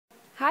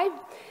Hi.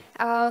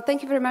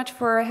 Thank you very much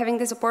for having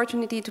this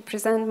opportunity to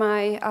present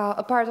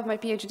a part of my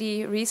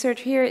PhD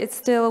research here. It's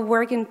still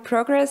work in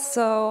progress,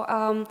 so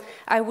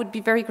I would be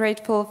very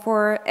grateful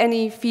for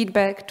any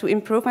feedback to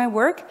improve my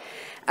work.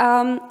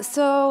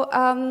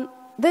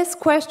 This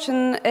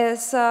question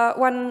is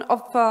one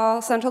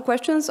of central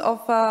questions of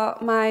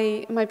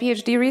my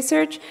PhD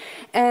research,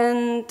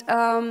 and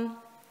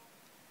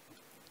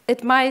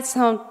it might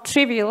sound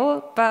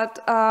trivial, but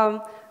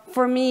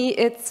for me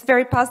it's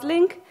very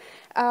puzzling.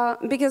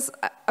 Because,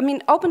 I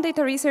mean, open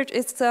data research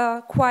is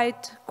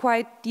quite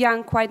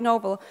young, quite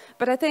novel.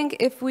 But I think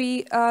if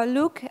we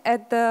look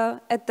at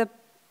the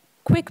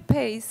quick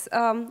pace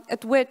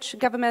at which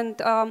government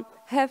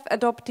have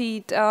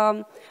adopted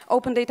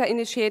open data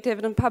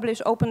initiative and publish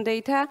open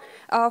data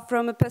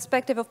from a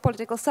perspective of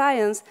political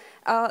science,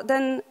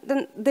 then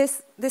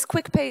this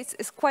quick pace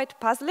is quite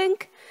puzzling.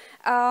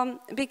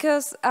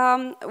 Because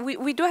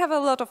we do have a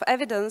lot of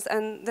evidence,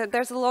 and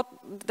there's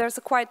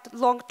a quite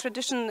long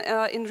tradition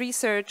in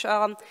research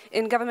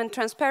in government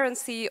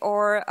transparency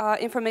or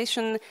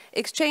information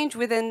exchange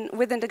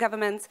within the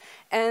governments.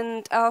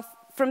 And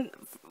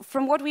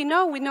from what we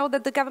know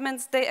that the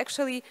governments, they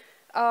actually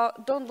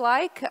don't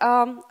like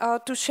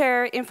to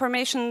share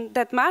information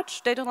that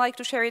much. They don't like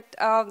to share it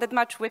that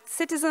much with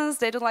citizens.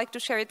 They don't like to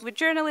share it with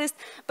journalists.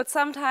 But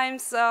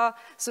sometimes,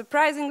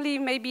 surprisingly,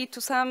 maybe to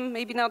some,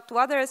 maybe not to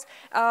others,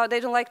 they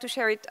don't like to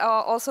share it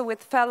also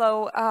with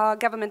fellow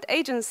government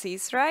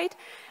agencies, right?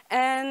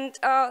 And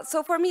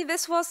so for me,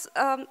 this was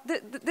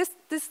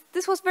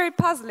this was very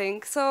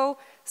puzzling. So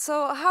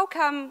how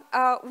come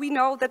we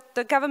know that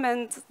the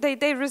government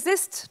they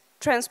resist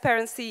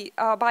transparency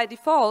by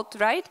default,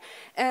 right?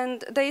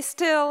 And they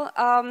still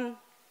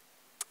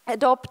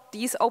adopt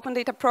these open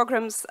data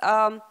programs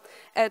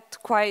at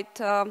quite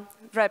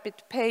rapid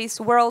pace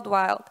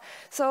worldwide.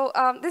 So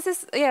this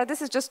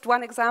is just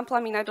one example.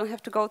 I mean, I don't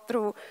have to go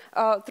through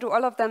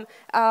all of them.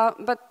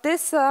 But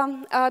this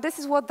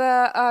is what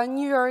the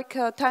New York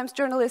Times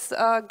journalists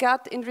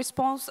got in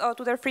response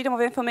to their Freedom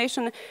of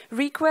Information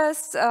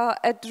request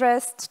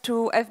addressed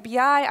to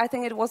FBI. I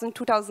think it was in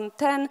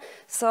 2010.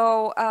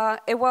 So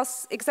it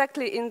was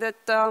exactly in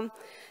that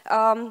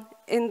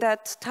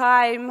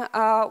time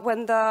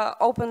when the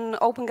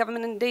open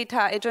government and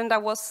data agenda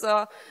was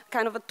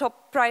kind of a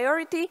top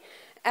priority.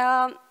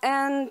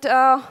 And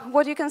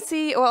what you can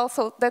see, well,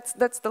 so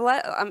that's the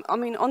left. I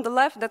mean, on the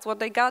left, that's what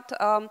they got.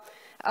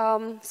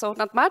 So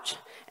not much.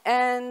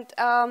 And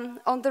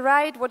on the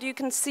right, what you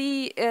can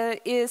see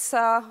is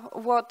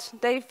what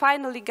they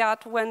finally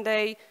got when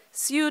they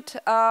sued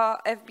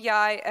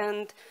FBI,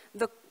 and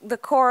the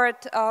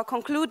court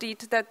concluded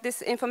that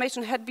this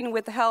information had been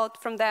withheld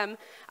from them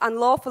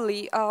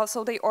unlawfully,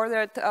 so they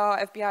ordered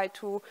FBI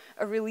to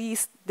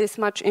release this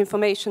much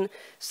information.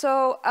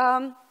 So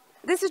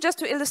this is just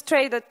to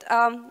illustrate that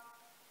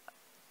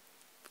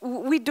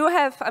we do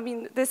have, I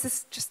mean, this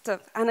is just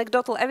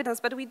anecdotal evidence,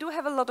 but we do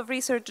have a lot of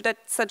research that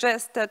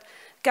suggests that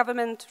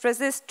government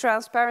resists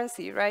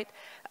transparency, right?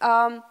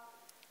 Yeah,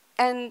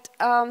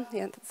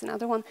 that's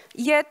another one.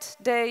 Yet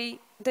they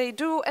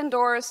do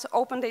endorse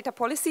open data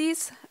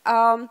policies.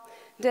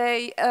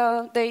 They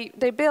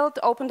build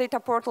open data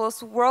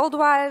portals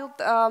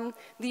worldwide.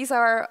 These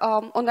are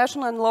on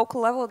national and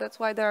local level. That's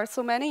why there are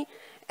so many.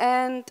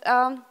 And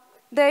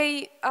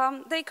they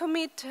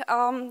commit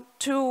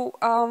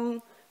to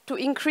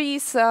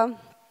increase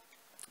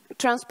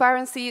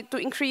transparency, to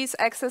increase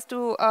access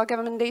to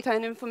government data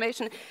and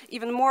information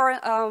even more.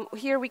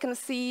 Here we can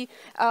see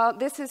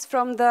this is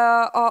from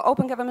the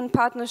Open Government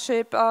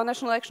Partnership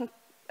National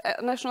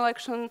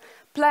Action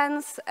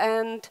Plans,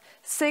 and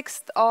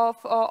 6th of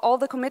all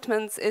the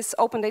commitments is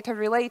open data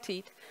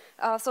related.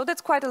 So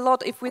that's quite a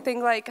lot if we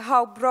think like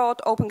how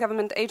broad open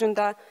government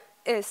agenda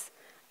is.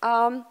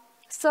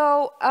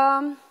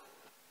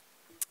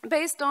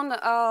 Based on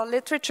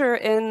literature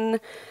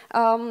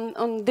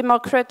on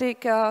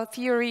democratic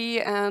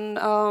theory and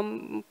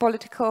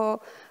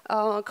political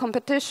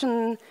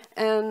competition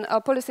and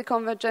policy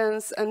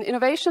convergence and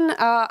innovation,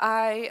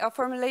 I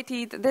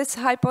formulated this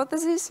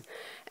hypothesis,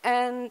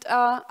 and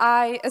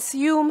I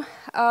assume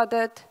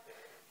that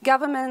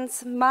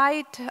governments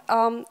might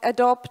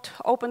adopt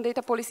open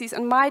data policies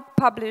and might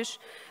publish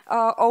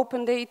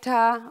open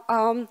data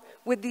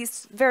with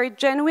these very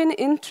genuine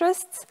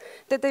interests,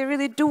 that they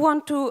really do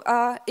want to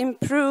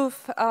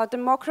improve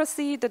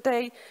democracy, that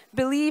they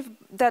believe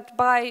that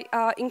by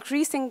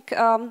increasing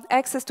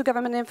access to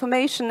government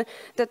information,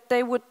 that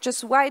they would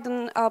just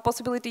widen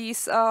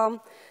possibilities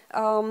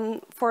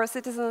for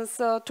citizens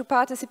to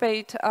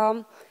participate.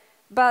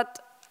 But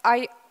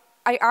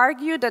I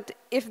argue that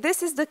if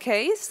this is the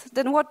case,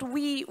 then what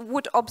we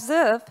would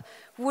observe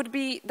would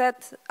be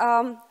that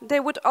they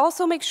would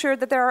also make sure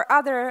that there are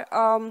other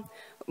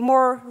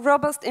more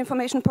robust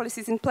information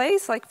policies in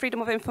place, like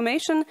freedom of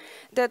information,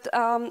 that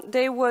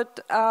they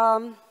would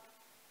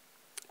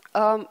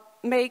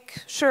make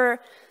sure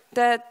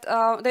that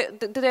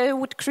they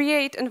would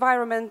create an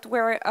environment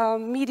where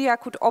media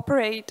could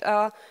operate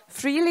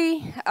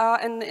freely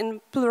and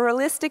in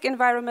pluralistic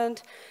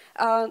environment.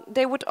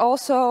 They would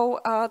also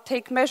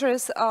take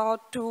measures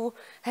to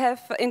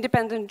have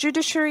independent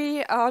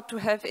judiciary, to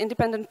have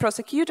independent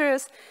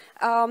prosecutors,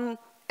 and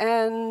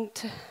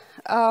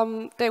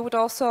they would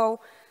also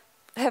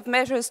have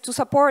measures to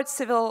support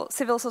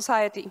civil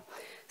society.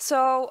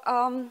 So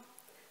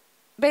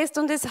based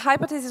on this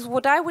hypothesis,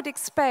 what I would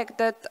expect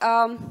that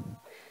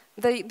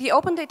the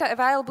open data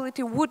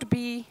availability would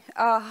be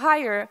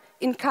higher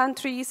in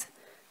countries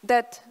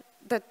that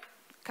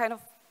kind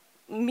of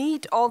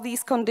meet all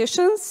these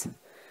conditions,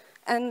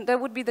 and that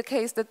would be the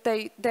case that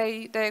they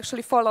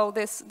actually follow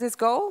this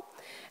goal.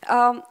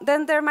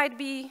 Then there might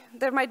be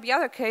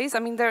other case. I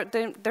mean,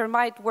 there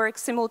might work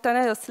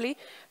simultaneously,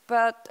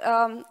 but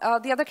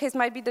the other case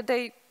might be that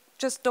they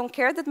just don't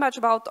care that much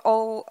about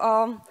all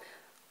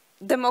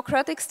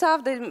democratic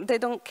stuff. They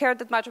don't care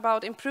that much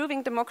about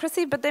improving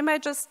democracy, but they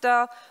might just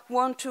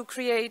want to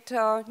create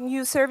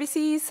new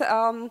services,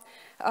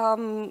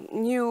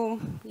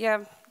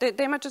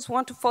 they might just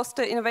want to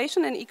foster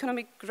innovation and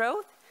economic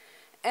growth.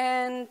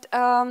 And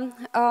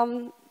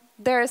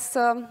there's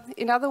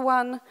another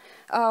one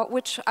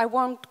which I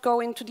won't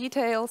go into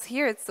details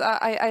here. It's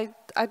I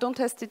don't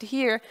test it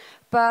here,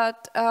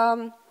 but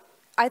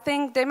I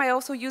think they might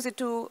also use it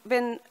to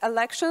win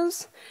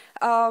elections.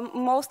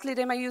 Mostly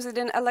they might use it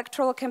in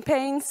electoral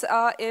campaigns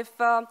if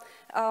the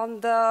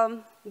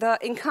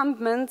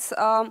incumbents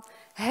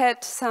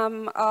had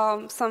some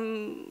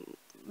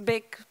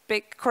big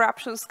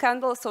corruption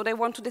scandals, so they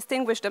want to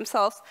distinguish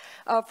themselves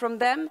from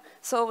them,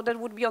 so that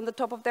would be on the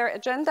top of their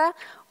agenda.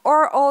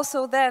 Or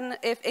also then,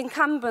 if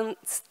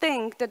incumbents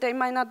think that they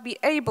might not be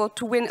able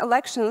to win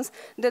elections,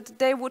 that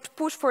they would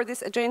push for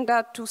this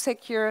agenda to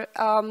secure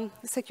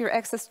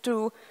access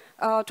to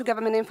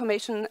government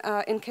information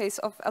in case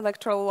of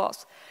electoral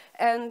loss.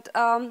 And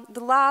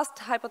the last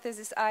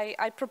hypothesis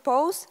I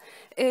propose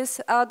is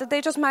that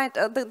they just might,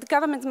 the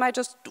governments might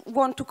just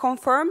want to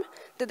confirm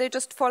that they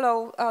just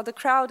follow the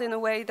crowd in a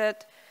way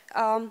that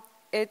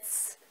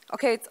it's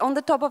on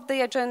the top of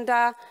the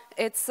agenda,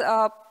 it's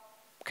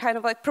kind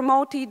of like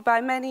promoted by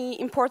many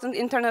important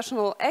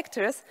international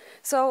actors,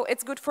 so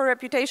it's good for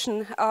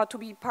reputation to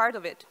be part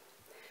of it.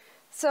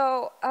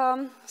 So,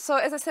 so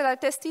as I said, I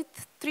tested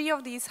 3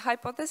 of these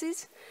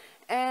hypotheses.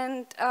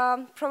 And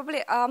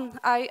probably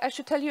I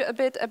should tell you a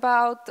bit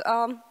about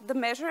the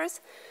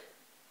measures.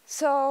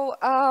 So,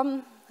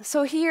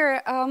 so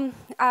here,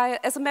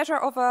 as a measure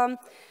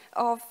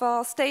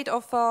of state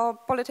of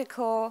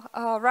political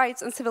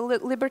rights and civil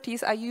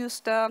liberties, I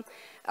used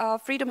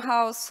Freedom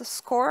House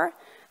score.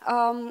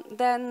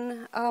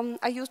 Then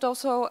I used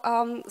also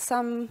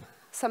some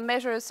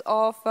measures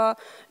of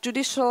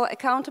judicial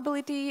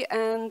accountability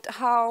and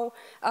how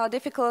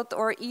difficult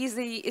or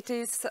easy it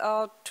is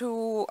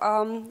to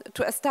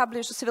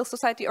establish a civil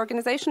society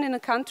organization in a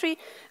country.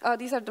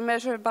 These are the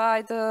measured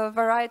by the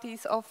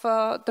varieties of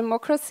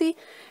democracy.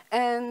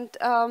 And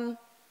I'm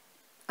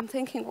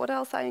thinking what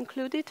else I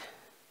included.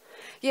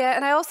 Yeah,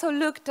 and I also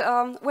looked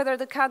whether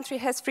the country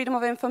has freedom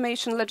of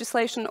information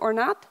legislation or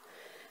not.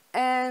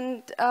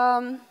 And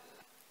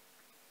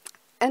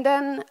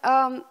then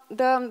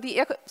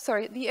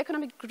the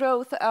economic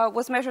growth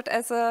was measured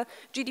as a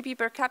GDP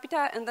per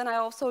capita, and then I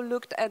also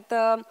looked at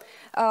the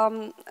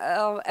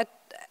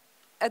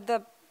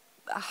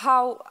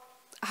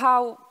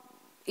how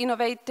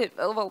innovative,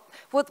 well,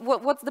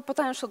 what's the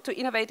potential to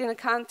innovate in a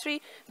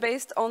country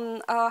based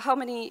on how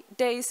many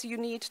days you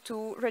need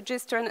to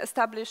register an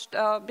established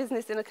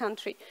business in a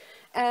country.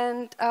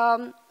 And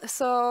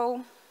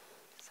so,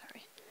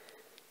 sorry,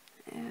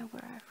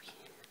 where are we?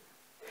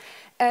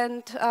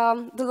 And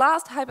the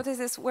last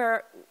hypothesis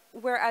where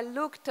I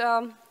looked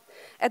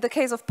at the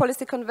case of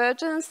policy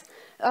convergence,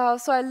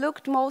 so I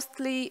looked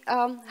mostly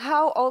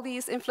how all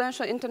these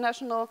influential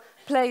international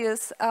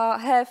players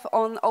have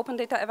on open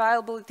data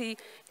availability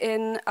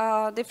in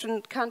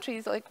different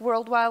countries, like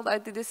worldwide. I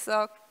did this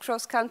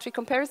cross-country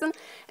comparison.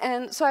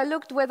 And so I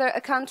looked whether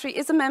a country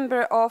is a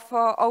member of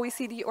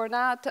OECD or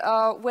not,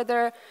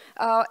 whether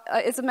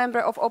it's a member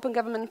of Open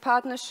Government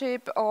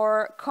Partnership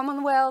or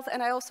Commonwealth,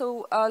 and I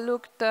also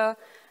looked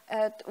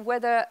at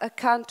whether a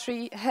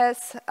country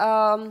has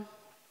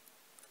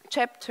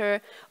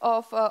chapter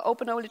of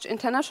Open Knowledge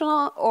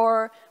International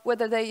or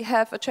whether they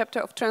have a chapter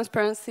of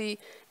Transparency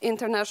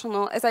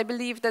International, as I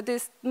believe that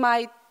this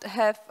might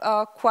have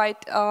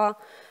quite a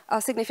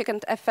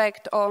significant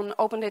effect on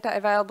open data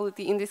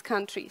availability in these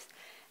countries.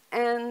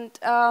 And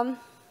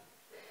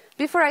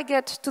before I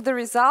get to the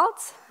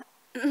results,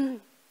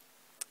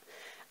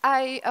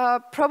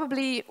 I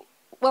probably,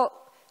 well,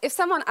 if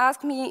someone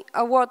asked me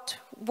what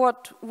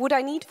would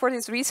I need for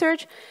this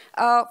research,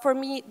 for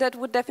me that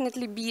would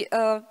definitely be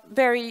a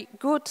very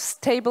good,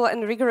 stable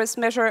and rigorous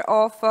measure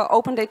of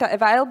open data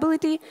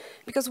availability,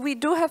 because we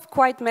do have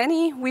quite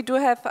many. We do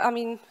have, I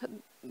mean,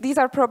 these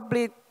are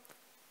probably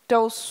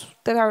those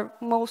that are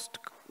most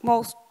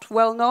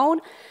well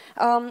known.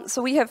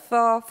 So we have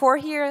 4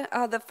 here.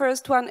 The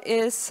first one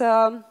is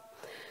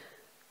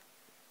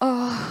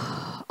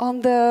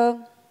On the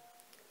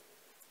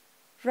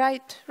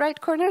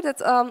right corner,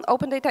 that's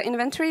Open Data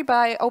Inventory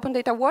by Open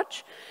Data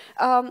Watch.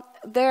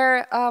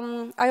 There,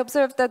 I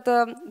observed that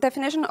the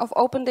definition of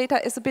open data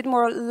is a bit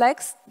more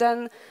lax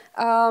than,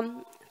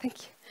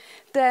 thank you,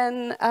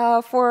 than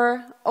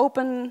for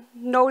Open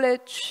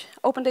Knowledge,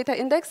 Open Data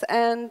Index,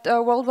 and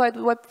World Wide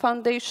Web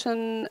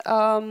Foundation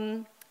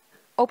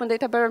Open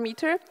Data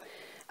Barometer.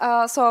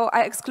 So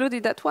I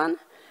excluded that one.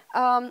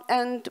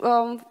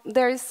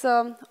 There is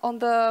on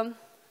the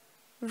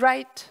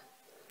right,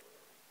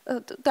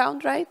 down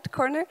right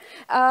corner,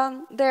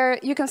 there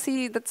you can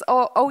see that's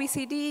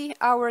OECD,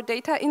 our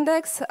data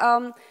index.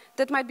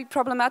 That might be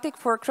problematic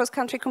for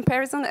cross-country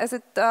comparison as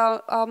it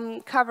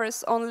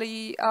covers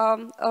only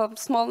a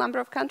small number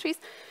of countries.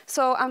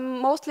 So I'm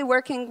mostly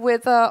working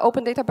with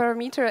Open Data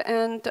Barometer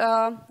and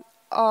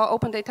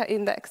Open Data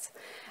Index.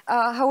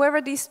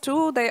 However, these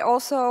two, they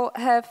also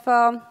have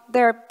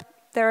their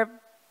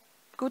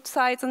good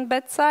sides and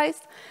bad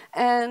sides.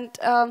 And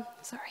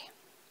sorry.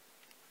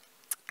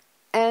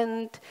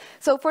 And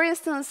so, for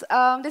instance,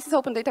 this is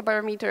Open Data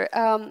Barometer,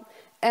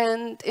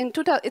 and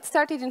it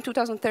started in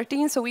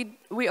 2013. So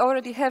we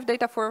already have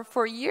data for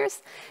 4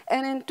 years.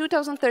 And in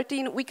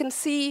 2013, we can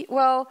see,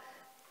 well,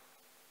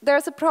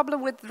 there's a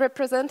problem with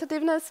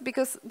representativeness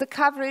because the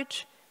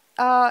coverage.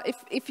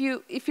 If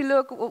you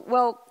look,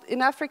 well,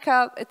 in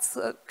Africa, it's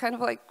kind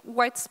of like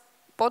white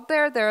spot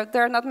there.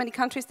 There are not many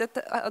countries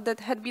that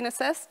had been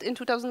assessed in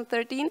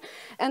 2013,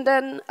 and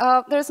then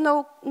there's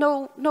no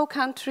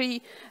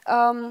country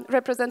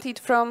represented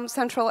from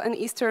Central and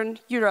Eastern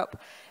Europe.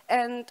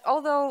 And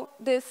although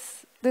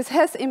this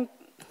has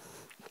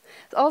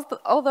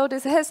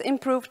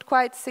improved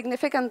quite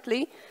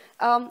significantly,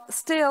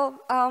 still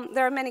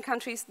there are many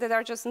countries that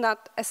are just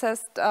not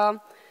assessed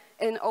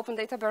in Open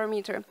Data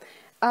Barometer.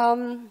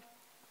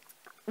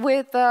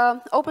 With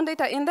Open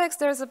Data Index,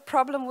 there's a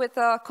problem with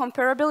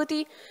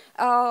comparability.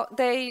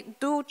 They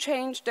do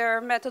change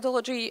their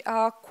methodology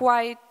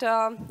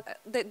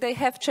they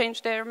have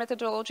changed their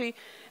methodology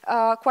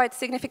quite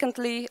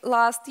significantly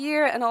last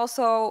year, and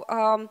also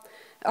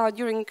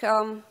during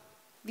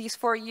these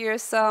 4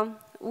 years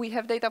we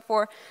have data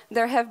for.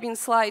 There have been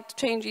slight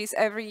changes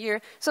every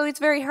year, so it's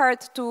very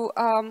hard to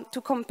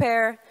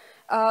compare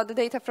the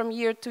data from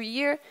year to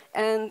year,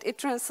 and it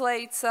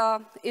translates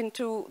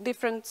into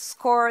different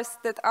scores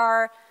that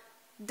are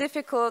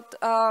difficult.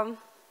 That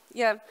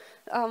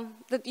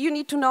you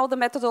need to know the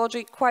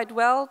methodology quite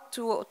well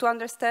to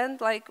understand,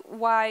 like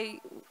why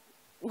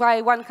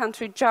one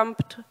country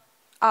jumped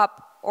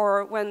up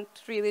or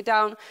went really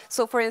down.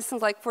 So, for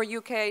instance, like for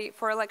UK,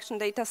 for election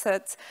data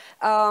sets,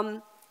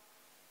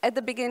 at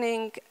the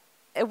beginning,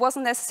 it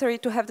wasn't necessary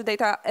to have the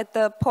data at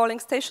the polling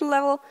station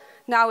level.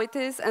 Now it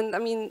is, and I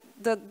mean,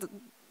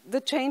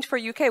 the change for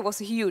UK was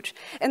huge.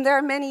 And there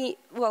are many,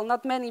 well,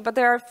 not many, but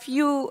there are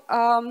few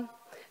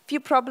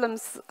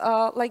problems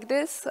like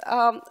this,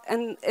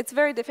 and it's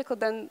very difficult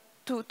then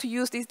to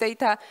use this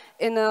data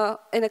in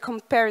a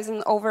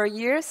comparison over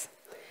years.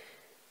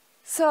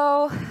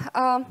 So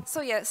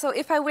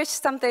if I wish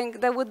something,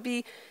 that would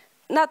be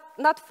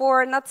not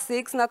 4, not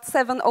 6, not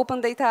 7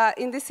 open data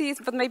indices,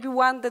 but maybe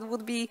one that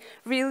would be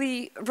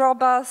really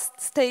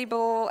robust,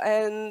 stable,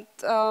 and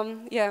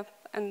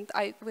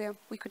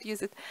we could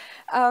use it.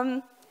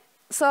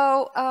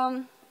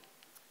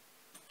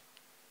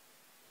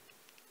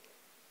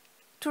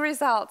 To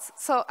results.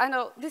 So I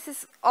know this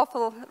is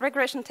awful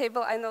regression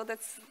table. I know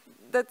that's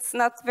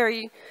not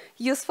very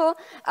useful.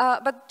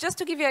 But just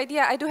to give you an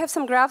idea, I do have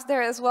some graphs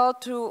there as well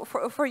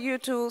for you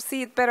to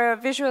see it better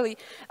visually.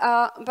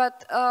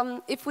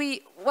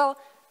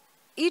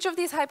 Each of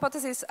these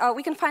hypotheses,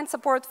 we can find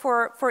support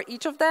for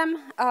each of them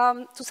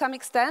to some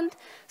extent.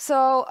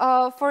 So,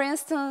 for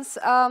instance,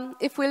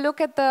 if we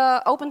look at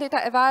the open data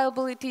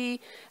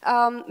availability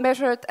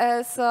measured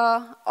as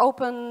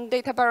Open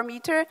Data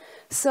Barometer,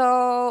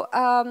 so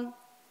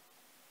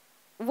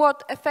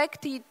what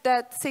affected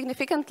that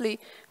significantly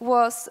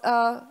was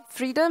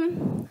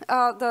freedom,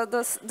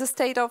 the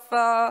state of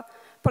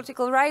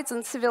political rights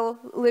and civil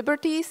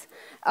liberties.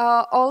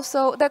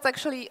 Also, that's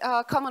actually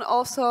common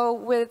also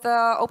with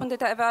open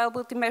data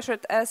availability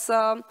measured as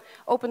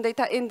Open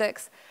Data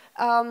Index.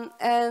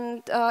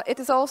 It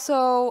is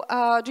also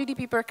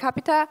GDP per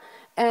capita,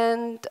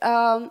 and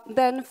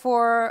then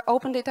for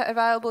open data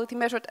availability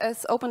measured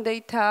as Open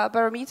Data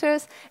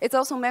Barometers, it's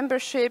also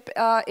membership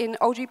in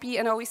OGP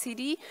and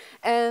OECD,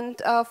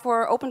 and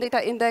for Open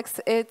Data Index,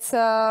 it's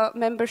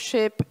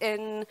membership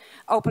in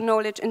Open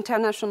Knowledge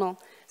International.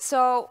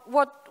 So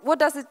what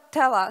does it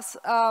tell us?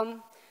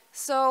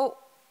 So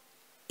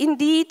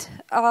indeed,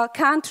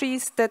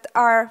 countries that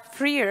are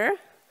freer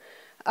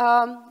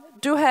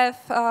do have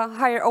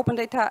higher open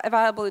data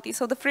availability.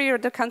 So the freer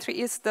the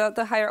country is,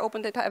 the higher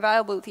open data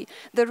availability.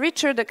 The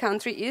richer the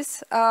country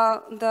is,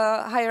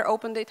 the higher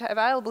open data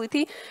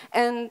availability.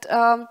 And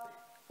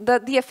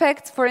the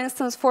effects, for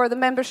instance, for the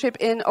membership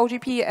in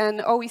OGP and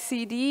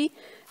OECD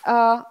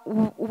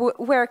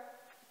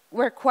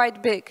were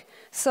quite big.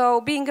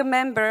 So being a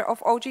member of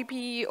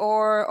OGP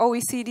or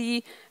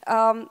OECD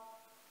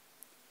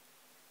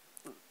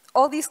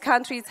all these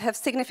countries have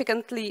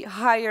significantly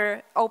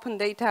higher open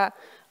data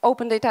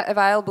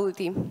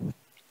availability.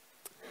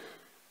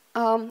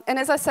 And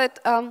as I said,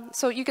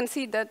 so you can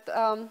see that,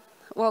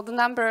 well, the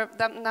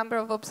number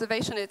of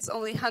observation, it's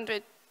only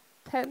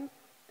 110 and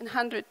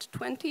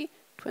 120.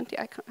 20,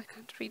 I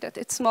can't read it.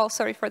 It's small.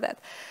 Sorry for that.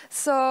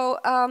 So,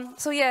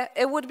 so yeah,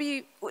 it would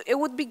be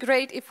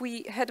great if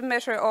we had a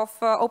measure of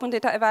open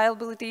data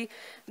availability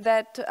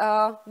that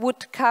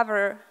would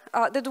cover,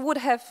 that would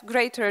have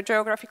greater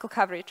geographical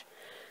coverage.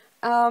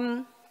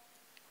 And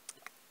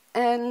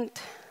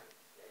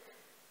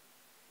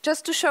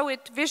just to show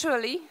it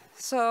visually,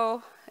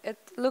 so it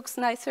looks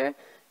nicer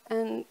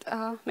and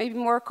maybe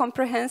more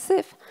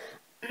comprehensive.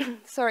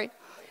 Sorry.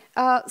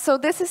 So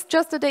this is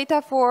just the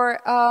data for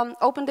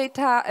open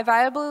data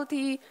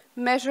availability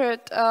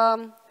measured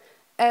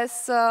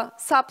as a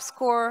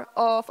subscore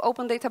of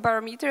open data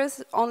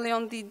barometers only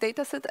on the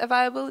dataset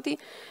availability.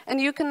 And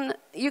you can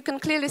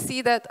clearly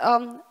see that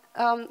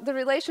the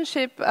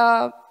relationship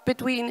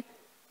between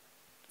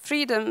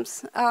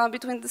freedoms,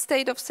 between the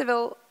state of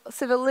civil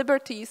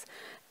liberties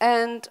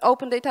and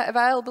open data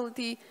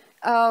availability,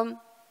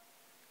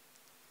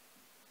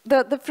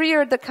 the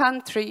freer the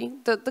country,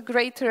 the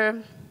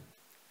greater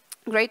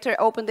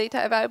open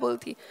data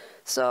availability.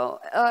 So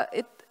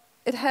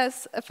it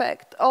has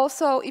effect.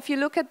 Also, if you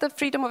look at the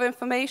freedom of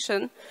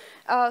information,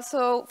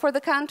 so for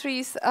the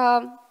countries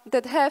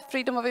that have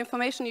freedom of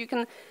information, you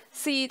can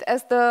see it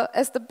as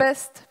the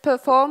best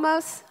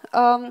performers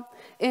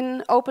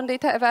in open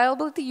data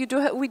availability.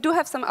 We do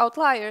have some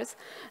outliers,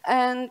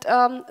 and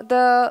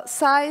the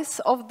size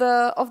of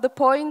the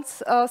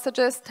points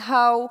suggests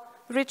how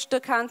rich the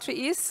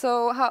country is.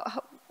 So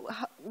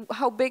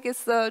how big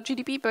is the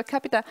GDP per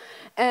capita?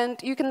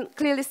 And you can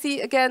clearly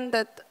see again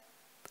that,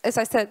 as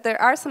I said, there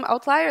are some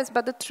outliers,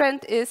 but the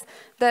trend is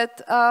that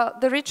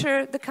the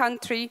richer the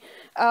country,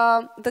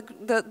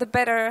 the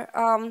better,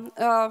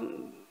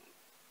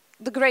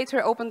 the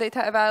greater open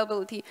data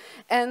availability.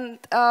 And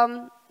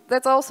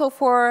that's also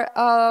for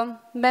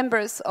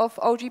members of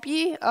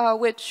OGP,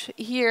 which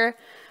here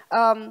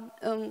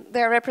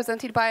they're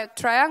represented by a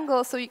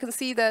triangle. So you can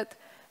see that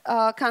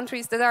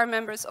countries that are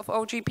members of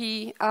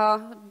OGP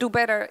do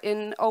better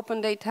in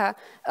open data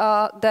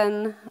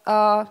than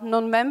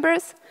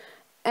non-members.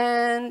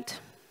 And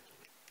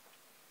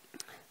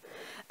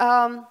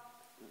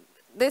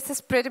this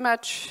is pretty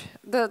much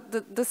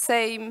the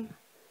same.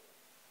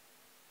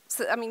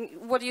 So, I mean,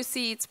 what you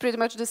see, it's pretty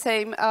much the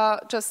same,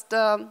 just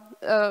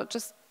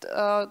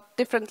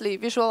differently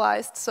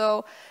visualized.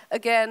 So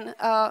again,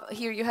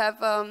 here you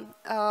have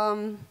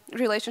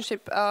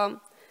relationship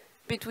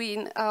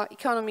between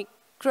economic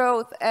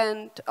growth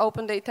and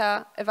open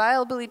data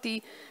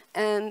availability.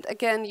 And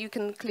again, you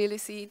can clearly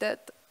see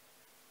that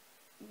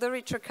the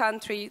richer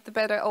country, the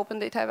better open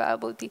data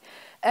availability.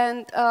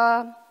 And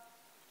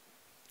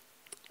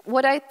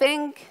what I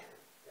think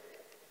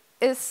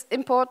is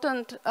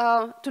important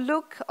to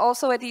look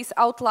also at these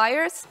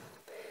outliers.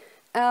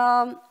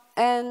 So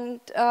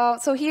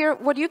here,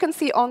 what you can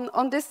see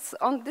on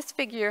this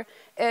figure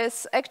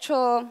is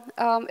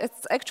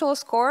actual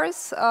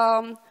scores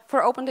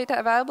for open data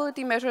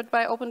availability measured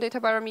by Open Data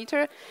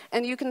Barometer,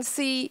 and you can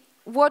see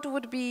what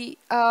would be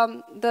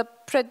the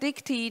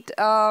predicted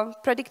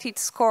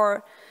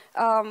score,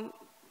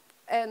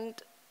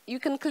 and you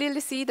can clearly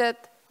see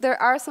that there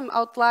are some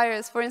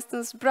outliers. For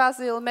instance,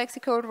 Brazil,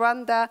 Mexico,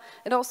 Rwanda,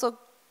 and also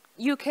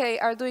UK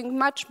are doing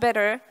much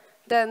better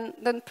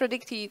than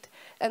predicted,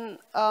 and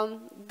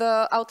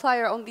the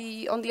outlier on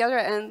the other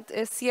end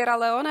is Sierra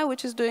Leone,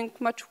 which is doing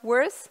much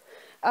worse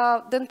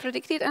than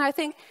predicted. And I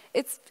think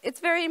it's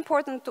very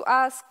important to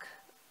ask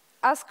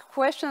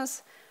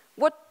questions.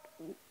 What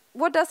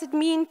does it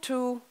mean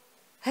to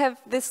have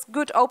this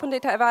good open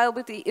data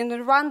availability in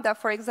Rwanda,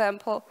 for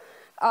example,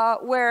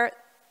 where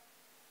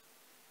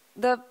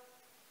the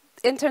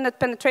internet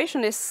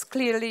penetration is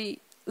clearly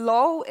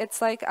low?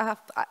 It's like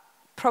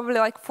probably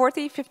like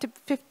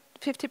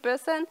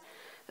 50%.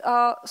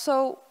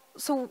 So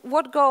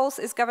what goals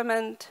is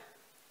government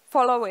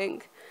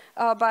following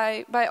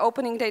by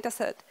opening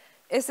dataset?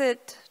 Is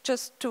it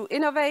just to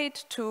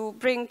innovate, to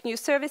bring new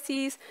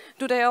services?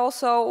 Do they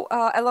also,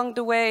 along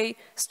the way,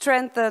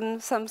 strengthen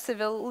some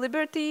civil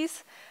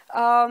liberties?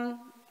 And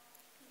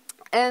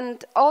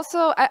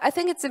also, I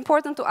think it's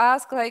important to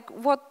ask, like,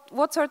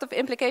 what sort of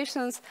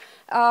implications,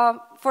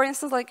 for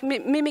instance, like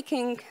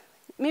mimicking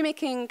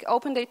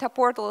open data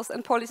portals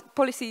and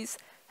policies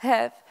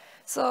have.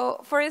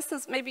 So, for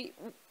instance, maybe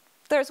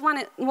there's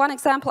one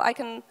example I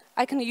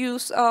can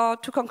use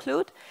to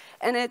conclude,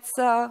 and it's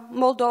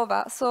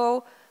Moldova.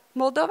 So,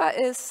 Moldova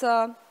is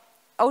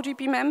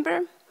OGP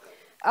member,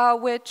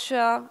 which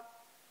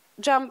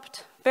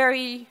jumped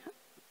very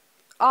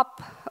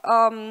up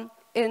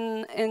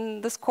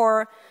in the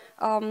score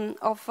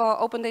of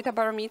Open Data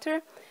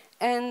Barometer,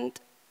 and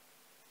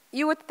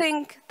you would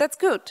think that's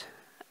good.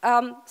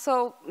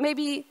 So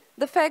maybe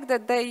the fact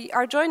that they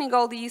are joining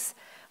all these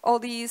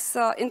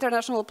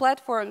international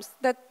platforms,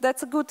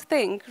 that's a good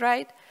thing,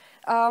 right?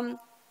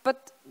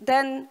 But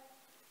then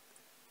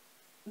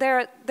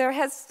there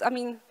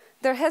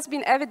has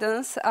been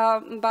evidence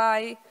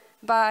by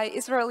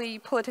Israeli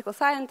political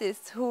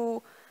scientists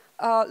who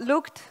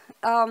looked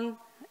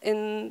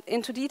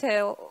into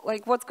detail,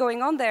 like what's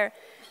going on there,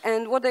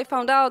 and what they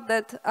found out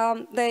that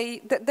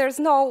there's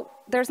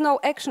no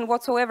action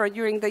whatsoever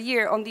during the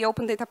year on the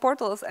open data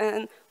portals,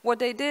 and what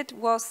they did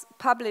was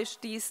publish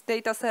these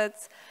data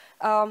sets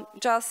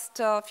just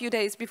a few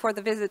days before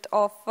the visit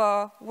of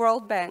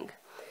World Bank.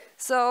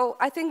 So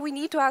I think we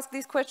need to ask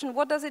this question: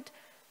 what does it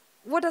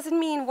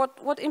mean?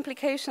 What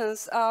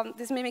implications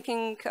this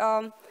mimicking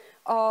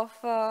of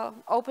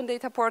open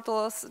data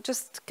portals,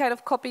 just kind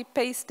of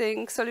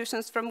copy-pasting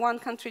solutions from one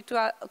country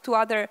to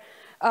other,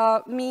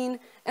 mean?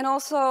 And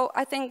also,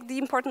 I think the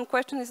important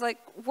question is, like,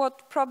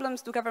 what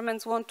problems do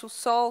governments want to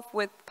solve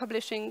with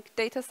publishing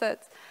data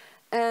sets?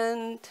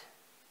 And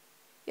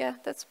yeah,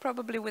 that's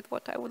probably with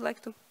what I would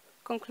like to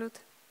conclude.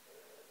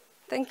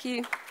 Thank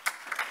you.